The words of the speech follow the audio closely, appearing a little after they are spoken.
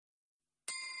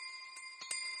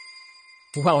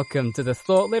Welcome to the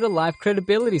Thought Leader Life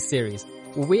Credibility Series,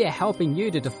 where we are helping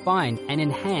you to define and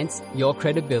enhance your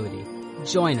credibility.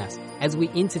 Join us as we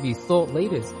interview thought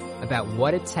leaders about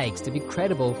what it takes to be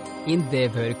credible in their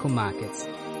vertical markets.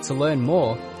 To learn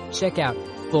more, check out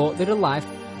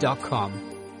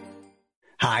thoughtleaderlife.com.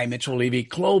 Hi, Mitchell Levy,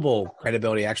 global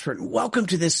credibility expert, and welcome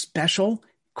to this special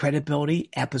credibility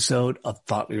episode of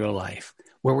Thought Leader Life,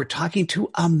 where we're talking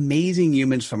to amazing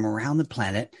humans from around the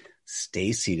planet.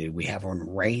 Stay seated. We have one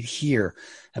right here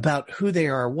about who they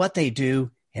are, what they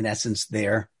do, in essence,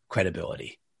 their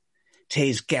credibility.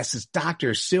 Today's guest is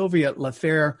Dr. Sylvia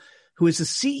Lefebvre, who is the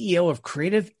CEO of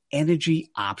Creative Energy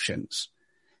Options.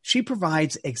 She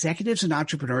provides executives and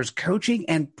entrepreneurs coaching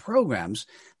and programs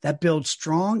that build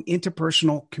strong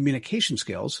interpersonal communication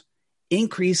skills,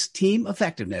 increase team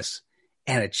effectiveness,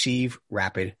 and achieve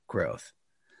rapid growth.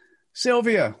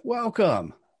 Sylvia,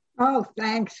 welcome. Oh,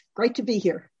 thanks. Great to be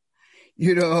here.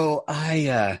 You know,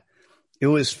 it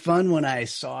was fun when I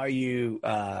saw you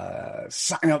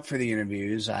sign up for the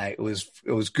interviews. It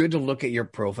was good to look at your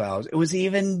profiles. It was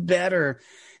even better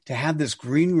to have this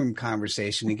green room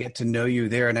conversation and get to know you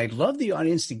there. And I'd love the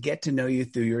audience to get to know you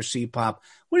through your CPOP.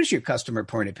 What is your customer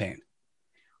point of pain?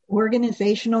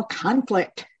 Organizational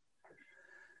conflict.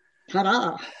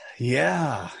 Ta-da.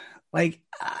 Yeah. Like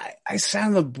I sat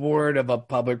on the board of a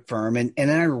public firm and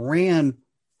then I ran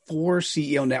 4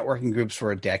 CEO networking groups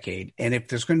for a decade. And if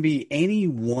there's going to be any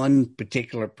one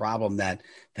particular problem that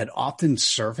often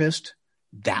surfaced,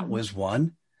 that was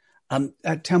one.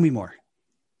 Tell me more.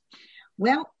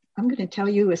 Well, I'm going to tell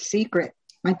you a secret.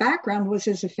 My background was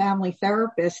as a family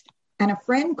therapist, and a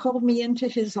friend called me into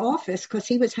his office because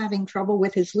he was having trouble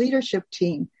with his leadership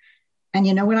team. And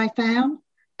you know what I found?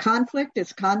 Conflict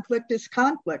is conflict is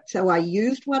conflict. So I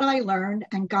used what I learned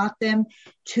and got them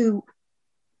to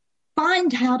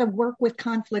find how to work with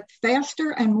conflict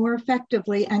faster and more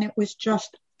effectively. And it was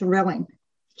just thrilling.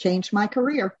 Changed my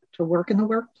career to work in the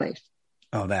workplace.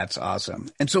 Oh, that's awesome.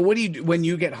 And so what do you do when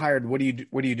you get hired? What do you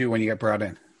do when you get brought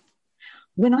in?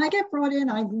 When I get brought in,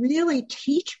 I really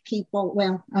teach people.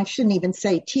 Well, I shouldn't even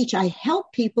say teach. I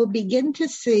help people begin to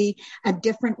see a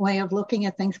different way of looking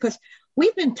at things because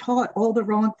we've been taught all the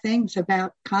wrong things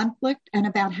about conflict and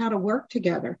about how to work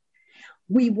together.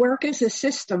 We work as a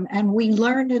system and we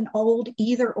learned an old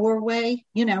either or way,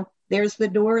 there's the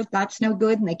door, that's no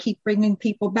good. And they keep bringing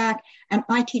people back. And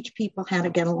I teach people how to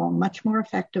get along much more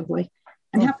effectively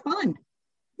and have fun.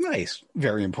 Nice.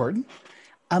 Very important.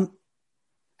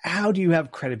 How do you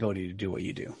have credibility to do what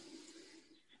you do?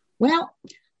 Well,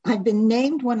 I've been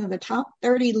named one of the top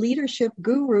 30 leadership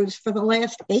gurus for the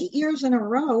last 8 years in a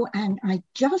row. And I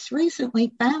just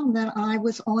recently found that I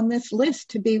was on this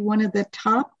list to be one of the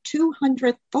top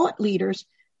 200 thought leaders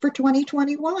for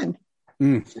 2021.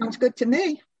 Sounds good to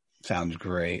me. Sounds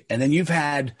great. And then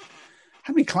how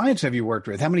many clients have you worked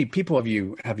with? How many people have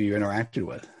you interacted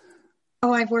with?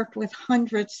 Oh, I've worked with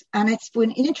hundreds, and it's been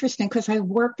interesting because I've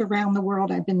worked around the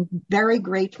world. I've been very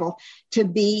grateful to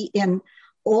be in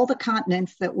all the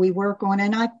continents that we work on.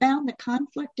 And I found the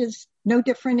conflict is no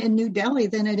different in New Delhi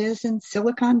than it is in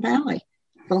Silicon Valley.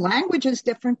 The language is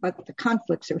different, but the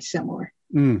conflicts are similar.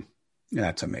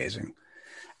 That's amazing.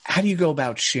 How do you go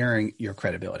about sharing your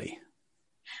credibility?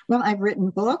 Well, I've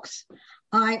written books.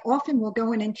 I often will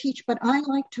go in and teach, but I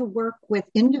like to work with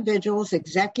individuals,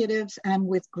 executives, and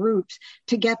with groups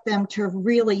to get them to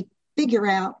really figure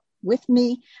out with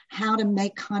me how to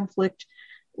make conflict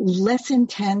less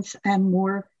intense and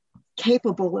more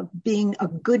capable of being a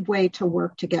good way to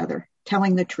work together,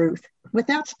 telling the truth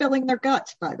without spilling their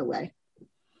guts, by the way.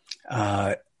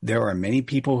 There are many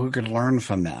people who could learn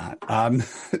from that.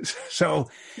 So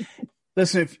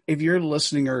listen, if you're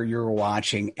listening or you're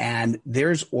watching and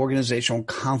there's organizational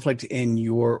conflict in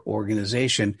your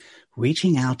organization,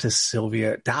 reaching out to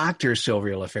Sylvia, Dr.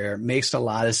 Sylvia Lefebvre makes a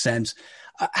lot of sense.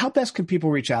 How best can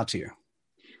people reach out to you?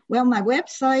 Well, my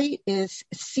website is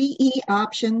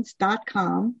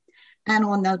ceoptions.com. And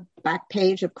on the back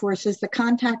page, of course, is the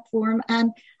contact form.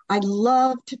 And I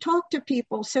love to talk to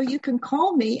people. So you can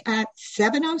call me at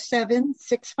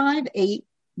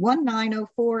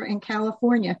 707-658-1904 in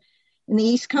California. In the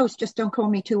East Coast, just don't call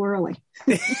me too early.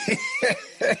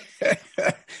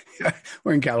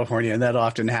 We're in California, and that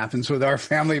often happens with our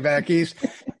family back east.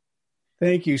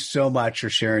 Thank you so much for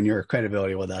sharing your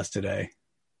credibility with us today.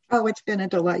 Oh, it's been a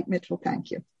delight, Mitchell.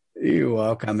 Thank you. You're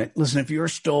welcome. Listen, if you're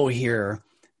still here,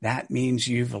 that means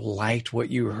you've liked what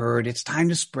you heard. It's time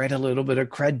to spread a little bit of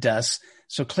cred dust.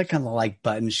 So click on the like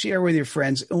button, share with your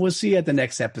friends, and we'll see you at the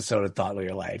next episode of Thought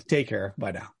Leader Life. Take care.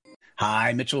 Bye now.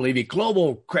 Hi, Mitchell Levy,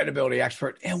 global credibility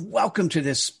expert, and welcome to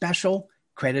this special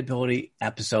credibility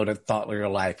episode of Thought Leader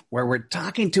Life, where we're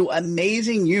talking to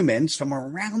amazing humans from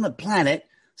around the planet.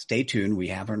 Stay tuned. We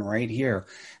have one right here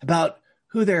about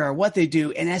who they are, what they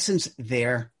do, in essence,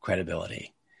 their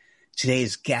credibility.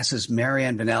 Today's guest is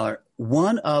Marianne Vanella,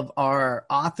 one of our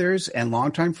authors and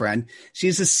longtime friend.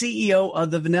 She's the CEO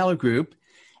of the Vanella Group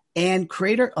and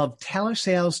creator of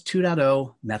Telesales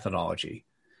 2.0 methodology.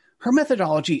 Her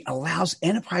methodology allows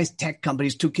enterprise tech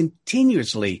companies to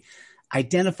continuously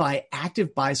identify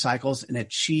active buy cycles and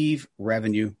achieve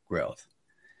revenue growth.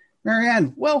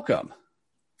 Marianne, welcome.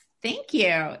 Thank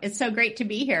you. It's so great to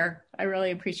be here. I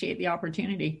really appreciate the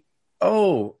opportunity.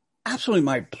 Oh, absolutely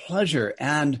my pleasure.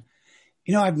 And,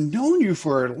 you know, I've known you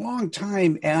for a long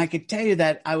time, and I could tell you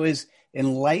that I was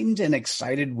enlightened and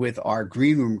excited with our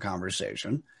green room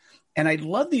conversation. And I'd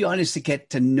love the audience to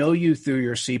get to know you through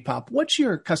your CPOP. What's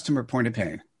your customer point of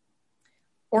pain?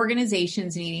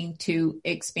 Organizations needing to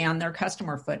expand their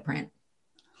customer footprint,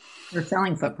 their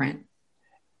selling footprint.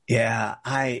 Yeah,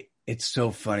 it's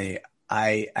so funny.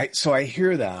 So I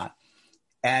hear that,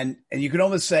 and you can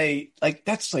almost say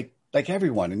that's like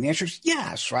everyone, and the answer is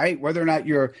yes, right? Whether or not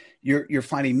you're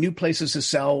finding new places to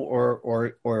sell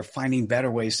or finding better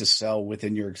ways to sell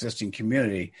within your existing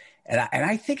community, and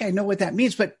I think I know what that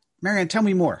means. But Marianne, tell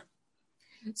me more.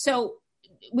 So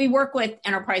we work with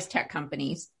enterprise tech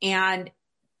companies, and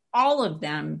all of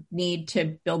them need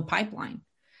to build pipeline.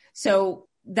 So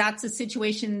that's a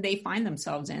situation they find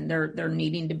themselves in. They're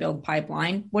needing to build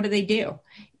pipeline. What do?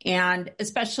 And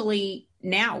especially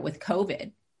now with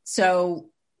COVID. So,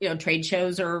 you know, trade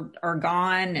shows are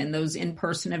gone and those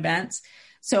in-person events.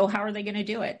 So how are they going to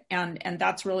do it? And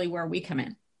that's really where we come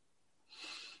in.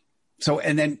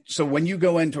 So when you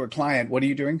go into a client, what are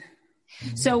you doing?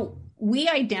 So we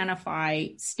identify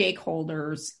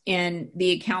stakeholders in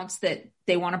the accounts that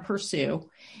they want to pursue.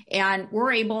 And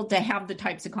we're able to have the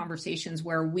types of conversations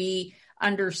where we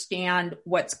understand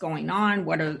what's going on,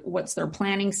 what's their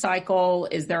planning cycle,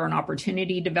 is there an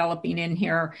opportunity developing in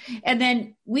here? And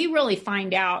then we really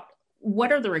find out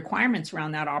what are the requirements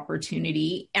around that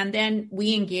opportunity, and then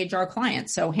we engage our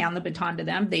clients. So hand the baton to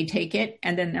them, they take it,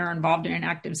 and then they're involved in an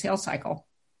active sales cycle.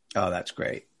 Oh, that's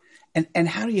great. And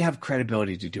how do you have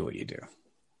credibility to do what you do?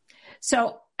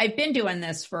 So I've been doing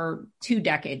this for 2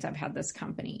 decades. I've had this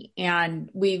company, and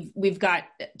we've got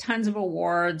tons of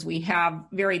awards. We have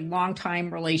very long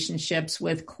time relationships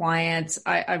with clients.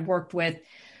 I've worked with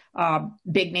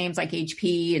big names like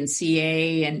HP and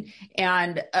CA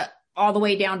and all the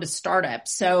way down to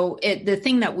startups. So the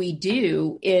thing that we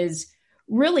do is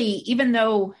really, even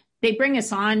though they bring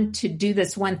us on to do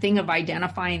this one thing of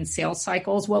identifying sales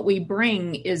cycles, what we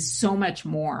bring is so much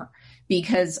more,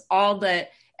 because all the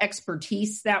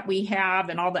expertise that we have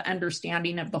and all the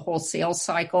understanding of the whole sales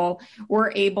cycle,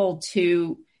 we're able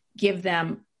to give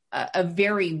them a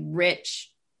very rich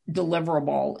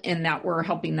deliverable in that we're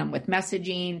helping them with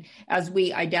messaging. As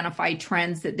we identify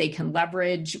trends that they can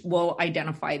leverage, we'll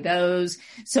identify those.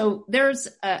 So there's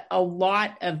a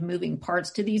lot of moving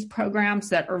parts to these programs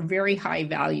that are very high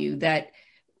value that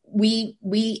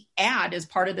we add as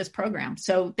part of this program.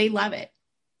 So they love it.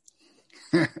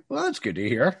 Well, that's good to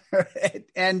hear.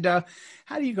 And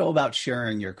how do you go about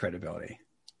sharing your credibility?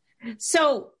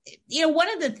 So, you know,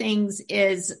 one of the things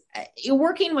is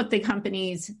working with the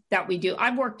companies that we do.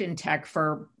 I've worked in tech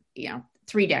for,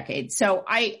 3 decades. So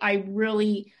I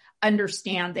really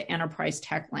understand the enterprise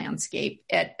tech landscape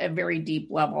at a very deep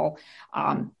level.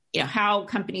 How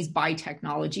companies buy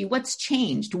technology, what's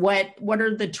changed, what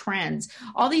are the trends,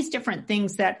 all these different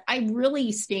things that I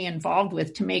really stay involved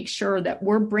with to make sure that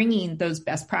we're bringing those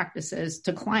best practices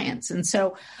to clients. And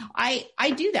so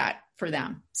I do that for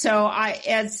them. So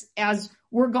as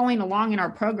we're going along in our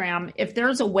program, if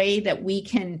there's a way that we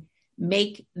can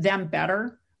make them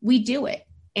better, we do it.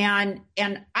 And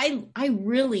I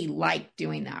really like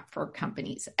doing that for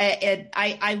companies.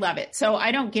 I love it. So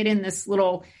I don't get in this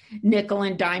little nickel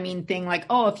and diming thing like,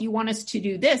 oh, if you want us to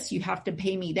do this, you have to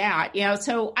pay me that.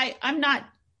 So I'm not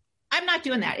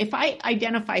doing that. If I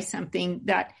identify something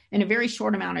that in a very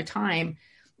short amount of time,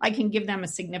 I can give them a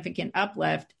significant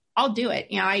uplift, I'll do it.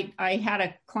 I had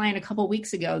a client a couple of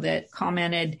weeks ago that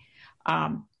commented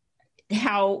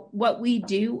how what we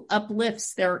do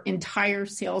uplifts their entire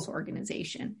sales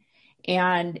organization,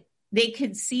 and they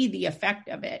could see the effect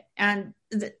of it. And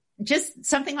just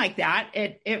something like that,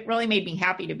 it really made me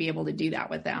happy to be able to do that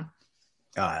with them.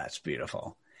 Oh, that's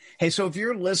beautiful. Hey, so if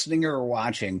you're listening or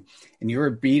watching and you're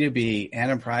a B2B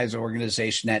enterprise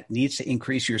organization that needs to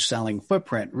increase your selling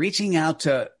footprint, reaching out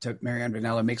to Marianne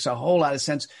Vanella makes a whole lot of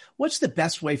sense. What's the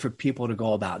best way for people to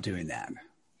go about doing that?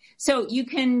 So you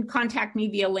can contact me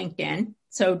via LinkedIn.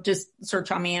 So just search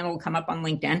on me and it'll come up on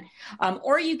LinkedIn.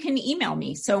 Or you can email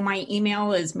me. So my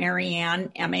email is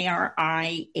Marianne,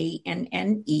 MARIANNE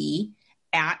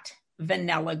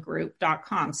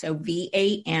 @vanellagroup.com. So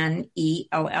VANELLA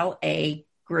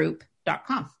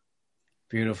group.com.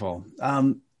 Beautiful.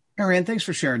 Marianne, thanks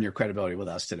for sharing your credibility with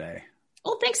us today.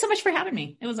 Well, thanks so much for having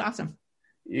me. It was awesome.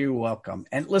 You're welcome.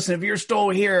 And listen, if you're still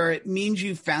here, it means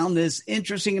you found this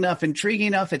interesting enough, intriguing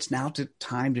enough. It's now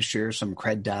time to share some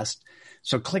cred dust.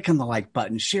 So click on the like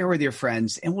button, share with your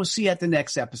friends, and we'll see you at the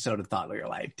next episode of Thought Leader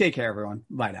Life. Take care, everyone.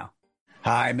 Bye now.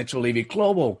 Hi, Mitchell Levy,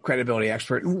 global credibility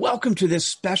expert, and welcome to this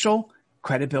special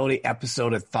credibility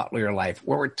episode of Thought Leader Life,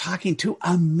 where we're talking to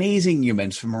amazing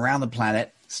humans from around the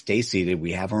planet. Stay seated.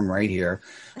 We have them right here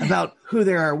about who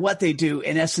they are, what they do,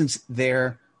 in essence,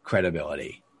 their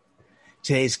credibility.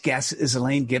 Today's guest is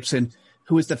Elaine Gibson,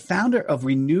 who is the founder of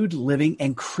Renewed Living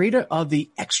and creator of the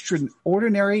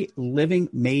Extraordinary Living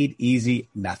Made Easy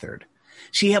method.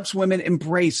 She helps women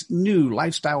embrace new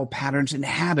lifestyle patterns and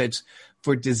habits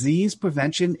for disease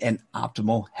prevention and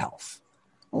optimal health.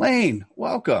 Elaine,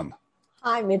 welcome.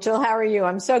 Hi, Mitchell. How are you?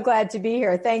 I'm so glad to be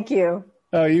here. Thank you.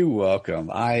 Oh, you're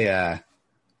welcome. I've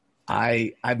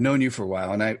known you for a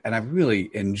while, and I really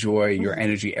enjoy your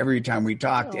energy every time we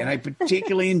talked. And I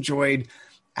particularly enjoyed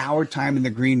our time in the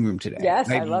green room today. Yes,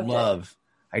 I loved it.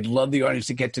 I'd love the audience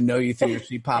to get to know you through your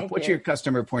CPOP. What's your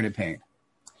customer point of pain?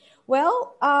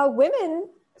 Well, women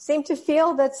seem to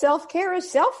feel that self-care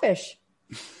is selfish.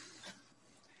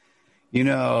 You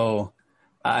know,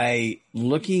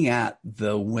 looking at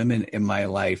the women in my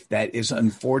life, that is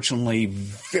unfortunately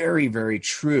very, very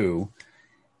true.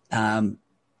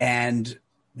 And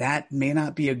that may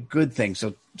not be a good thing.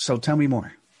 So tell me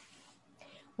more.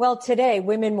 Well, today,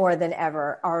 women more than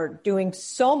ever are doing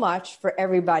so much for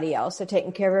everybody else. They're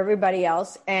taking care of everybody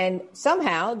else. And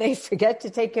somehow they forget to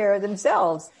take care of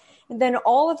themselves. And then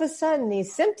all of a sudden,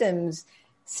 these symptoms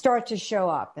start to show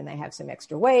up, and they have some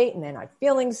extra weight and they're not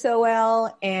feeling so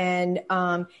well. And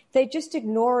they just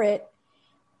ignore it.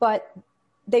 But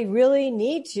they really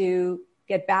need to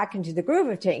get back into the groove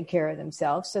of taking care of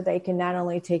themselves so they can not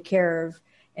only take care of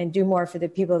and do more for the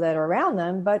people that are around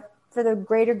them, but for the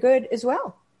greater good as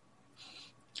well.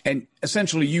 And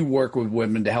essentially you work with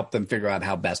women to help them figure out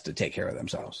how best to take care of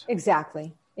themselves.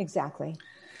 Exactly.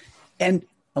 And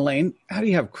Elaine, how do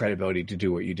you have credibility to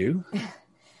do what you do?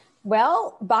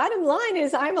 Well, bottom line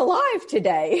is I'm alive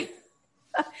today.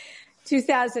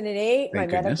 2008, my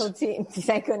medical team,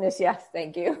 thank goodness. Yes.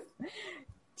 Thank you.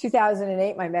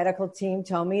 2008, my medical team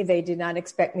told me they did not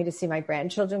expect me to see my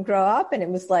grandchildren grow up. And it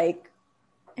was like,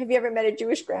 have you ever met a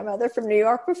Jewish grandmother from New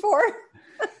York before?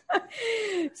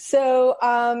 So,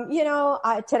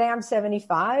 today I'm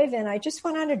 75 and I just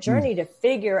went on a journey to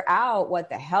figure out what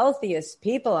the healthiest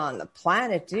people on the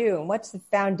planet do and what's the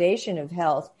foundation of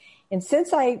health. And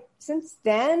since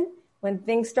then, when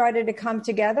things started to come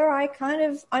together, I kind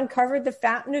of uncovered the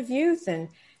fountain of youth. And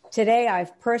today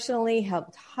I've personally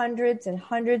helped hundreds and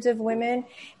hundreds of women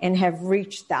and have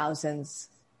reached thousands.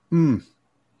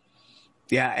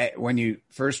 Yeah. When you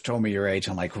first told me your age,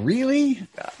 I'm like, really?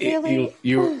 Really?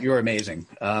 You're amazing.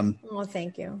 Oh,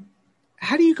 thank you.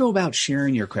 How do you go about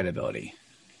sharing your credibility?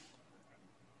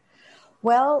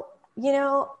 Well,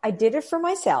 I did it for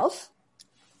myself.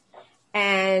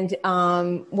 And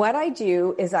what I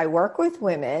do is I work with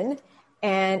women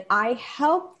and I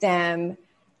help them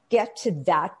get to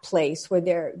that place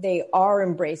where they are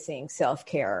embracing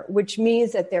self-care, which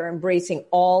means that they're embracing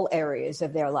all areas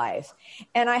of their life.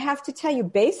 And I have to tell you,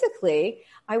 basically,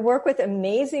 I work with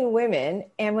amazing women.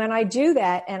 And when I do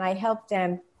that and I help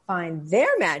them find their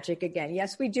magic again,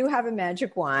 yes, we do have a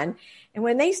magic wand. And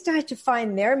when they start to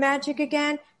find their magic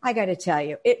again, I got to tell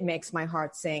you, it makes my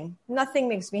heart sing. Nothing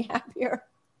makes me happier.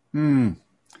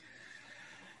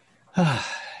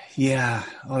 Yeah.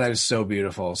 Oh, that is so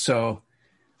beautiful. So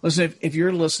listen, if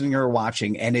you're listening or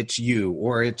watching and it's you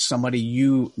or it's somebody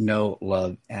you know,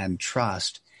 love, and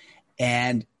trust,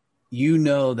 and you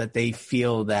know that they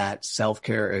feel that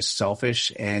self-care is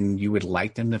selfish and you would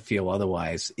like them to feel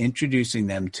otherwise, introducing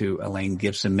them to Elaine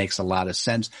Gibson makes a lot of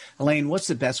sense. Elaine, what's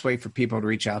the best way for people to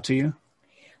reach out to you?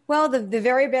 Well, the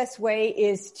very best way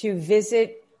is to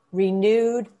visit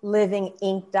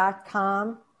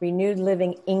renewedlivinginc.com,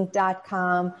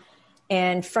 renewedlivinginc.com.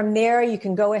 And from there, you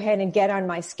can go ahead and get on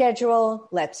my schedule.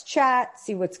 Let's chat,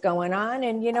 see what's going on.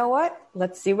 And you know what?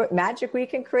 Let's see what magic we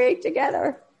can create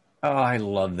together. Oh, I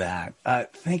love that.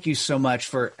 Thank you so much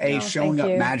for showing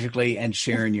up magically and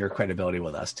sharing your credibility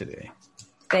with us today.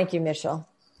 Thank you, Mitchell.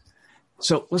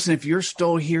 So listen, if you're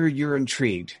still here, you're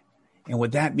intrigued. And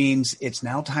what that means, it's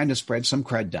now time to spread some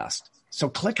cred dust. So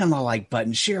click on the like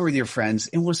button, share with your friends,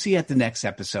 and we'll see you at the next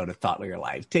episode of Thought Leader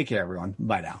Life. Take care, everyone.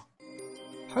 Bye now.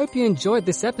 Hope you enjoyed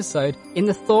this episode in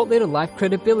the Thought Leader Life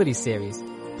Credibility series.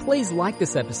 Please like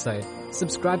this episode,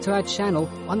 subscribe to our channel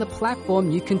on the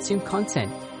platform you consume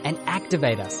content, and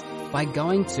activate us by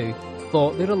going to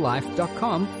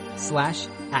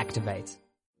thoughtleaderlife.com/activate.